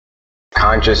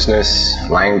consciousness,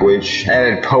 language,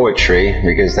 added poetry,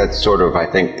 because that's sort of, I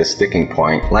think, the sticking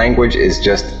point. Language is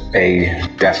just a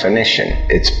definition.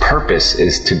 Its purpose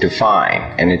is to define,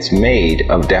 and it's made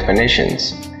of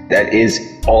definitions. That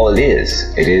is all it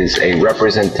is. It is a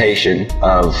representation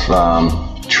of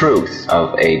truth,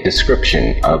 of a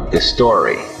description of the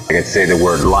story. I could say the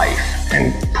word life,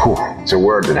 and poof, it's a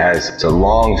word that it's a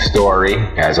long story,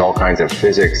 has all kinds of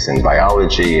physics and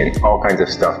biology and all kinds of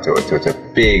stuff to it. So it's a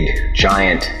big,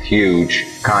 giant,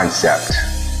 huge concept.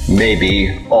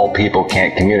 Maybe all people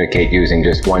can't communicate using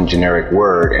just one generic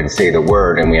word and say the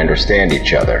word and we understand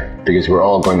each other, because we're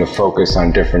all going to focus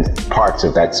on different parts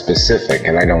of that specific,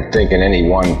 and I don't think in any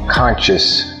one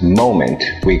conscious moment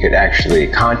we could actually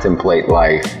contemplate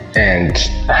life and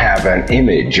have an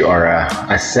image or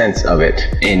a sense of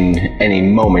it in any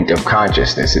moment of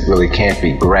consciousness. It really can't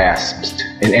be grasped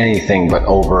in anything but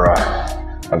over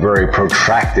a very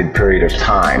protracted period of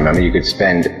time. I mean, you could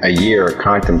spend a year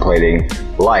contemplating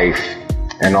life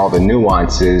and all the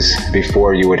nuances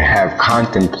before you would have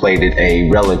contemplated a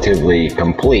relatively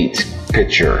complete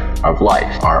picture of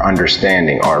life, our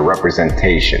understanding, our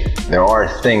representation. There are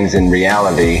things in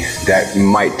reality that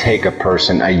might take a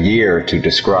person a year to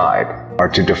describe or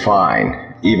to define,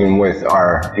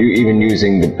 even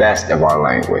using the best of our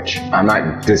language. I'm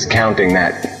not discounting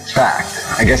that fact.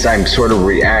 I guess I'm sort of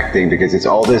reacting because it's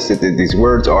all this, these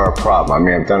words are a problem. I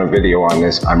mean, I've done a video on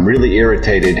this. I'm really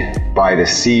irritated by the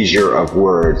seizure of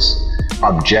words.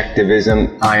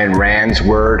 Objectivism, Ayn Rand's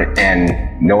word,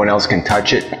 and no one else can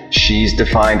touch it. She's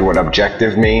defined what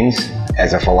objective means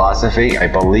as a philosophy. I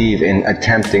believe in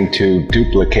attempting to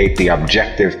duplicate the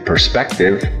objective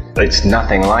perspective. It's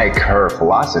nothing like her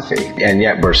philosophy, and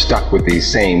yet we're stuck with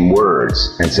these same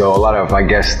words. And so a lot of, I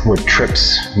guess, what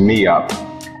trips me up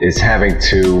is having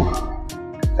to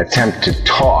attempt to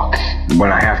talk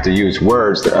when I have to use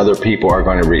words that other people are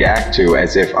going to react to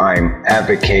as if I'm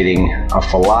advocating a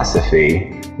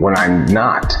philosophy when I'm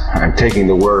not. I'm taking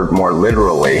the word more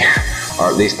literally, or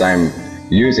at least I'm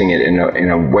using it in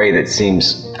a way that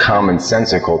seems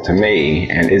commonsensical to me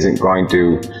and isn't going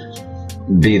to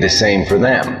be the same for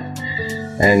them.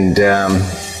 And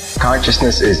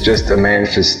consciousness is just a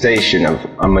manifestation of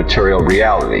a material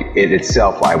reality. It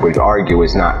itself, I would argue,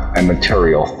 is not a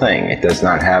material thing. It does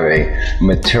not have a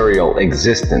material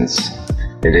existence.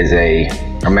 It is a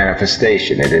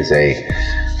manifestation. It is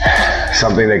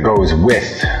something that goes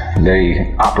with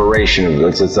the operation of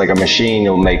it. It's like a machine.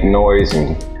 It'll make noise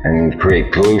and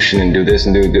create pollution and do this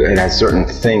and do. It has certain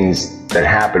things that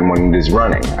happen when it is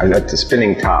running. The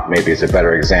spinning top maybe is a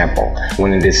better example.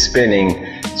 When it is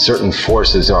spinning, certain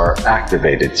forces are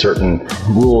activated, certain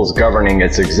rules governing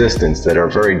its existence that are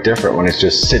very different when it's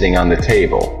just sitting on the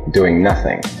table doing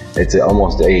nothing. It's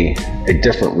almost a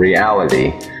different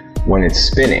reality when it's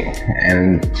spinning.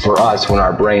 And for us, when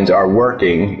our brains are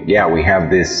working, yeah, we have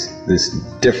this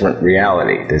different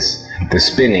reality. The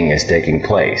spinning is taking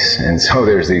place, and so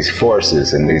there's these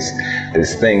forces and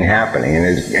this thing happening,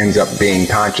 and it ends up being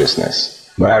consciousness.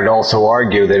 But I would also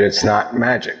argue that it's not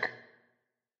magic.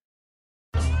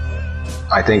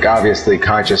 I think obviously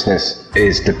consciousness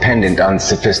is dependent on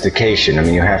sophistication. I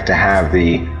mean, you have to have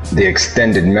the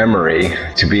extended memory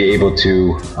to be able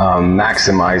to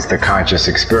maximize the conscious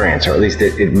experience, or at least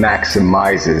it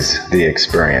maximizes the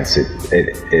experience.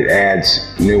 It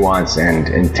adds nuance and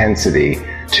intensity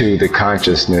to the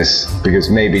consciousness, because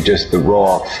maybe just the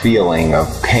raw feeling of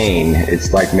pain,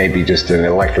 it's like maybe just an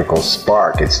electrical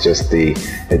spark. It's just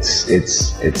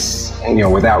it's you know,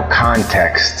 without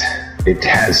context, it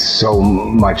has so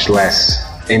much less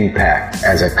impact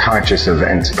as a conscious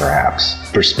event,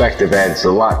 perhaps. Perspective adds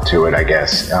a lot to it, I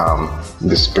guess.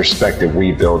 This perspective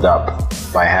we build up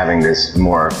by having this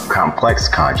more complex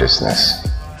consciousness.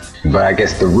 But I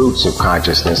guess the roots of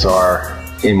consciousness are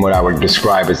in what I would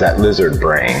describe as that lizard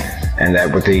brain, and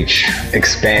that with each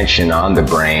expansion on the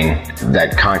brain,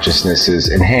 that consciousness is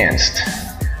enhanced.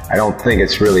 I don't think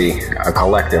it's really a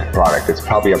collective product. It's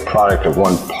probably a product of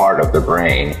one part of the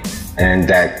brain, and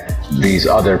that these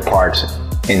other parts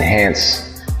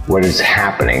enhance what is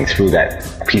happening through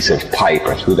that piece of pipe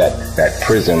or through that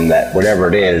prism, that whatever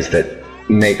it is that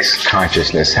makes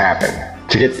consciousness happen.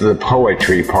 To get to the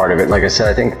poetry part of it, like I said,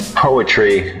 I think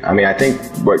poetry, I think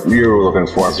what you're looking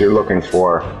for is you're looking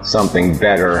for something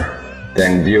better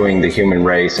than viewing the human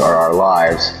race or our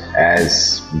lives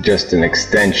as just an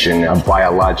extension, a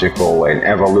biological and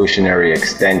evolutionary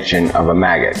extension of a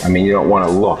maggot. I mean, you don't want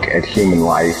to look at human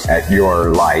life, at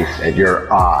your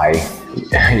I,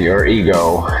 your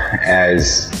ego,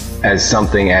 as as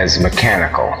something as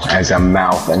mechanical, as a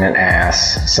mouth and an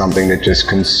ass, something that just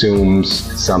consumes,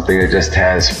 something that just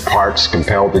has parts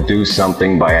compelled to do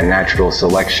something by a natural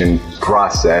selection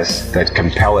process that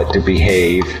compel it to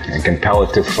behave and compel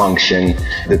it to function,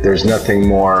 that there's nothing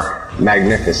more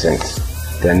magnificent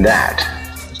than that.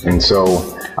 And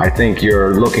so I think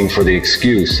you're looking for the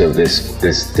excuse of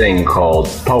this thing called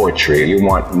poetry. You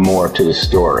want more to the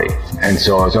story. And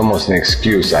so it's almost an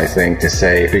excuse, I think, to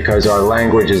say, because our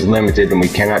language is limited and we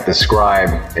cannot describe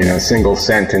in a single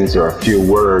sentence or a few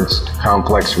words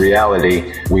complex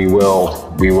reality, we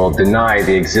will deny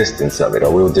the existence of it,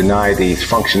 or we will deny the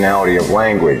functionality of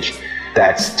language.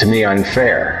 That's, to me,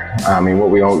 unfair. I mean, what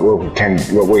we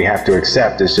have to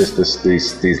accept is just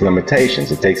these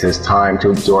limitations. It takes us time to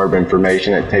absorb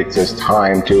information. It takes us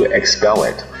time to expel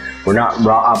it. We're not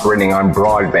operating on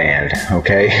broadband,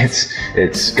 okay?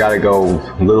 It's got to go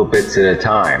little bits at a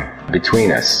time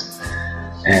between us.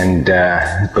 And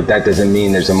but that doesn't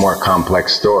mean there's a more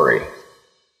complex story.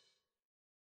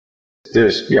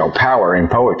 There's, power in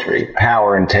poetry,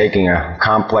 power in taking a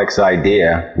complex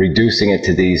idea, reducing it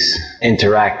to these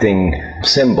interacting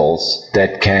symbols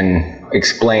that can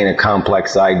explain a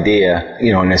complex idea,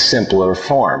 in a simpler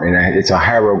form. And it's a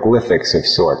hieroglyphics of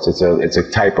sorts. It's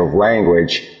a type of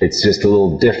language. It's just a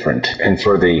little different. And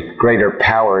for the greater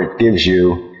power it gives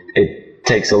you, it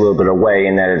takes a little bit away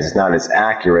in that it's not as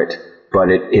accurate, but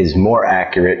it is more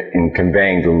accurate in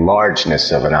conveying the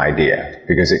largeness of an idea,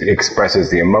 because it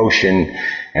expresses the emotion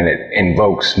and it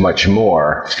invokes much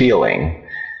more feeling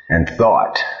and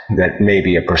thought that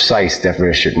maybe a precise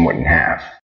definition wouldn't have.